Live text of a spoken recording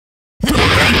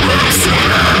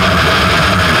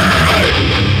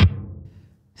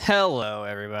Hello,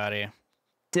 everybody.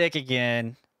 Dick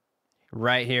again,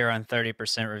 right here on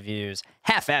 30% Reviews.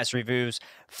 Half-ass reviews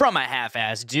from a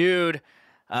half-ass dude.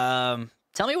 Tell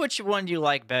me which one you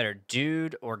like better,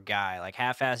 dude or guy? Like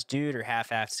half-ass dude or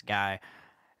half-ass guy?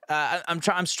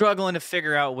 I'm struggling to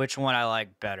figure out which one I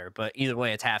like better, but either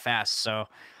way, it's half-ass. So,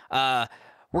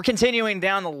 we're continuing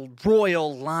down the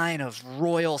royal line of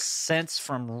royal scents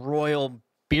from Royal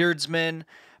Beardsmen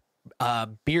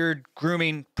Beard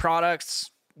grooming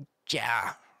products.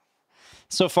 Yeah.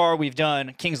 So far, we've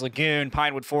done King's Lagoon,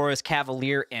 Pinewood Forest,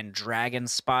 Cavalier, and Dragon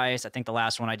Spice. I think the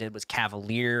last one I did was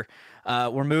Cavalier.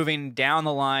 We're moving down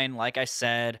the line, like I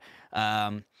said.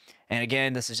 And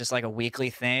again, this is just like a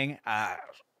weekly thing.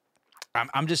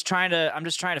 I'm just trying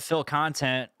to fill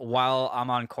content while I'm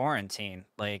on quarantine.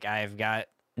 Like I've got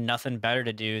nothing better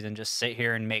to do than just sit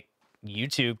here and make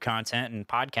YouTube content and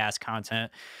podcast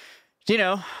content,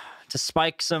 to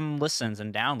spike some listens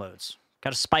and downloads.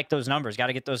 Got to spike those numbers. Got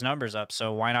to get those numbers up.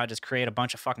 So why not just create a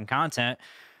bunch of fucking content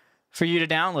for you to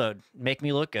download? Make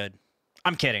me look good.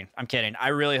 I'm kidding. I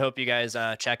really hope you guys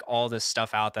check all this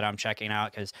stuff out that I'm checking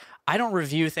out, because I don't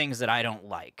review things that I don't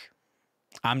like.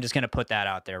 I'm just going to put that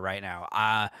out there right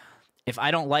now. If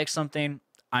I don't like something,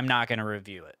 I'm not going to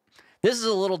review it. This is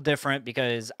a little different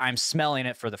because I'm smelling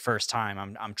it for the first time.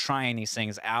 I'm trying these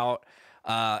things out.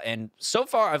 And so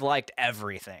far I've liked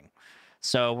everything.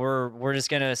 So we're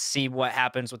just going to see what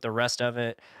happens with the rest of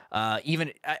it.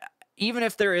 Even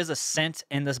if there is a scent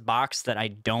in this box that I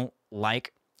don't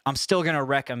like, I'm still going to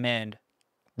recommend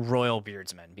Royal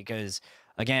Beardsmen because,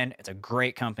 again, it's a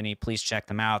great company. Please check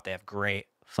them out. They have great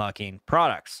fucking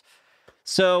products.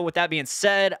 So with that being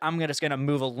said, I'm just going to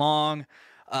move along.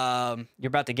 You're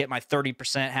about to get my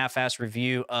 30% half-ass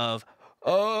review of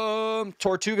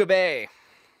Tortuga Bay.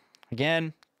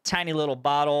 Again, tiny little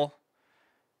bottle,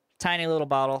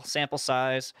 sample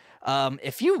size.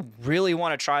 If you really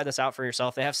want to try this out for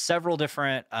yourself, they have several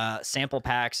different sample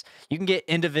packs. You can get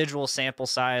individual sample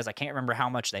size. I can't remember how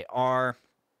much they are,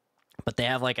 but they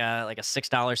have like a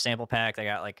 $6 sample pack. They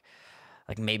got like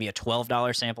maybe a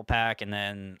 $12 sample pack, and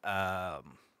then I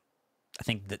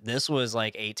think that this was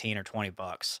like 18 or 20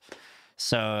 bucks.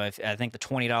 So I think the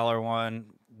 $20 one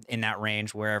in that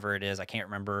range, wherever it is, I can't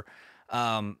remember.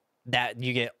 That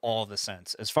you get all the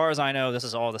scents. As far as I know, this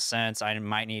is all the scents. I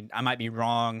might be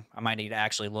wrong. I might need to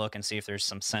actually look and see if there's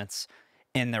some scents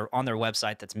on their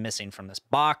website that's missing from this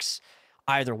box.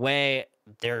 Either way,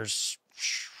 there's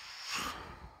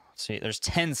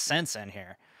 10 scents in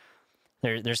here.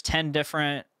 There's 10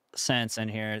 different scents in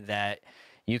here that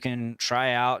you can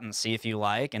try out and see if you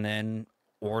like, and then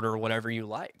order whatever you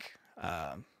like.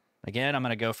 Again, I'm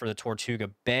going to go for the Tortuga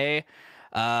Bay.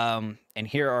 And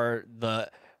here are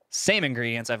the same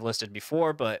ingredients I've listed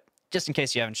before, but just in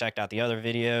case you haven't checked out the other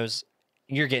videos,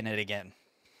 you're getting it again.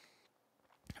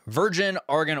 Virgin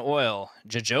argan oil,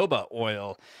 jojoba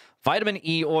oil, vitamin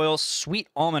E oil, sweet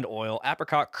almond oil,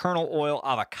 apricot kernel oil,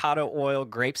 avocado oil,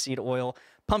 grapeseed oil,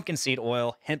 pumpkin seed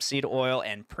oil, hemp seed oil,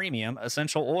 and premium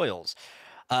essential oils.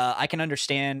 I can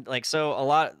understand,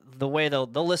 the way they'll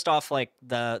list off like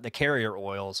the carrier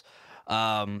oils,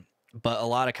 but a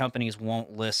lot of companies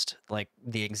won't list like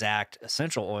the exact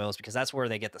essential oils because that's where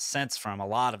they get the scents from. A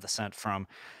lot of the scent from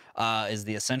is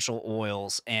the essential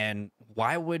oils. And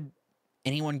why would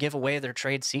anyone give away their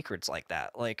trade secrets like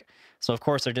that? So of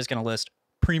course they're just going to list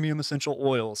premium essential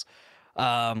oils, which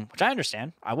I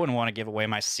understand. I wouldn't want to give away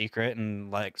my secret, and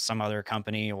like some other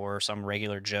company or some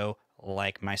regular Joe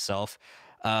like myself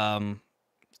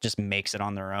just makes it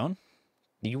on their own.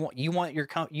 You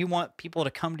want people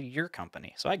to come to your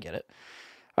company, so I get it.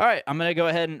 All right, I'm gonna go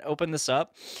ahead and open this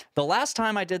up. The last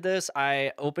time I did this,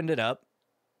 I opened it up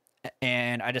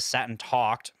and I just sat and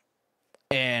talked.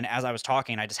 And as I was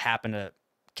talking, I just happened to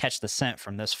catch the scent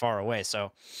from this far away.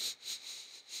 So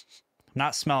I'm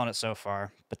not smelling it so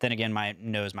far, but then again, my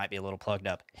nose might be a little plugged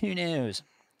up. Who knows?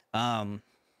 Oh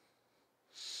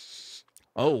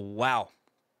wow,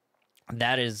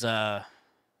 that is a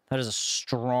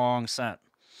strong scent.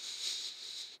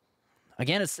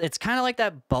 Again, it's kind of like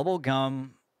that bubble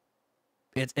gum.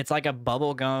 It's like a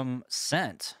bubble gum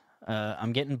scent.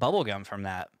 I'm getting bubble gum from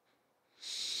that.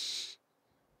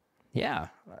 Yeah,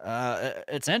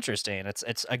 it's interesting.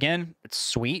 It's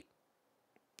sweet.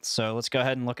 So let's go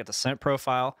ahead and look at the scent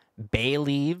profile. Bay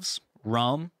leaves,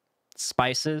 rum,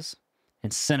 spices,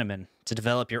 and cinnamon to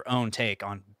develop your own take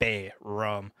on bay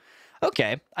rum.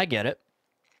 Okay, I get it.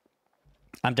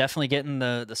 I'm definitely getting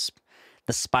the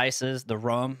spices, the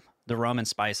rum and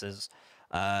spices,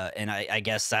 and I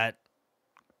guess that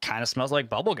kind of smells like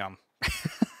bubblegum.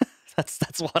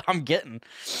 That's what I'm getting.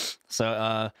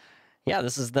 So yeah,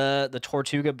 this is the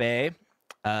Tortuga Bay.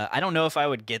 I don't know if I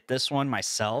would get this one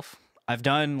myself. I've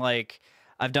done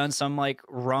some like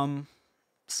rum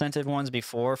scented ones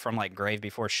before from like Grave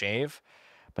Before Shave,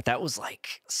 but that was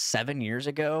like 7 years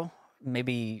ago,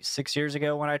 maybe 6 years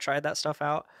ago when I tried that stuff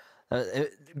out.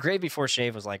 Grave Before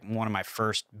Shave was like one of my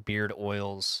first beard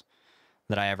oils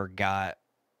that I ever got,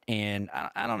 and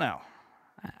I don't know.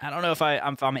 I don't know if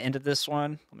I'm into this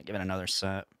one. Let me give it another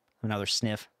another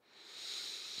sniff.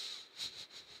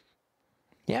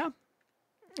 Yeah,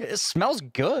 it smells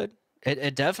good.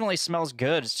 It definitely smells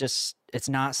good. It's just it's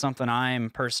not something I'm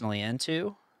personally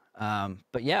into.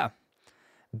 But yeah,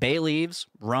 bay leaves,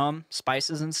 rum,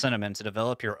 spices, and cinnamon to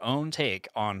develop your own take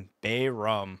on bay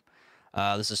rum.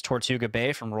 This is Tortuga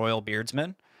Bay from Royal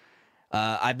Beardsmen.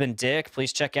 I've been Dick.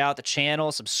 Please check out the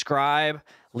channel, subscribe,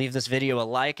 leave this video a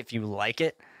like if you like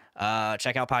it.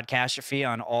 Check out Podcastrophe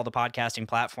on all the podcasting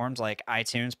platforms like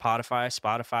iTunes,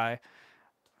 Spotify.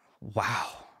 Wow.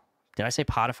 Did I say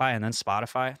Podify and then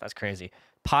Spotify? That's crazy.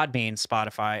 Podbean,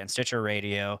 Spotify, and Stitcher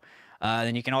Radio.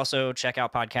 Then you can also check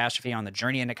out Podcastrophe on the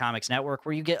Journey into Comics Network,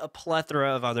 where you get a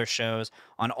plethora of other shows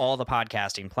on all the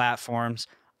podcasting platforms.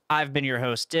 I've been your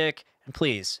host, Dick, and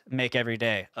please make every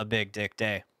day a big Dick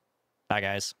day. Bye,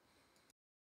 guys.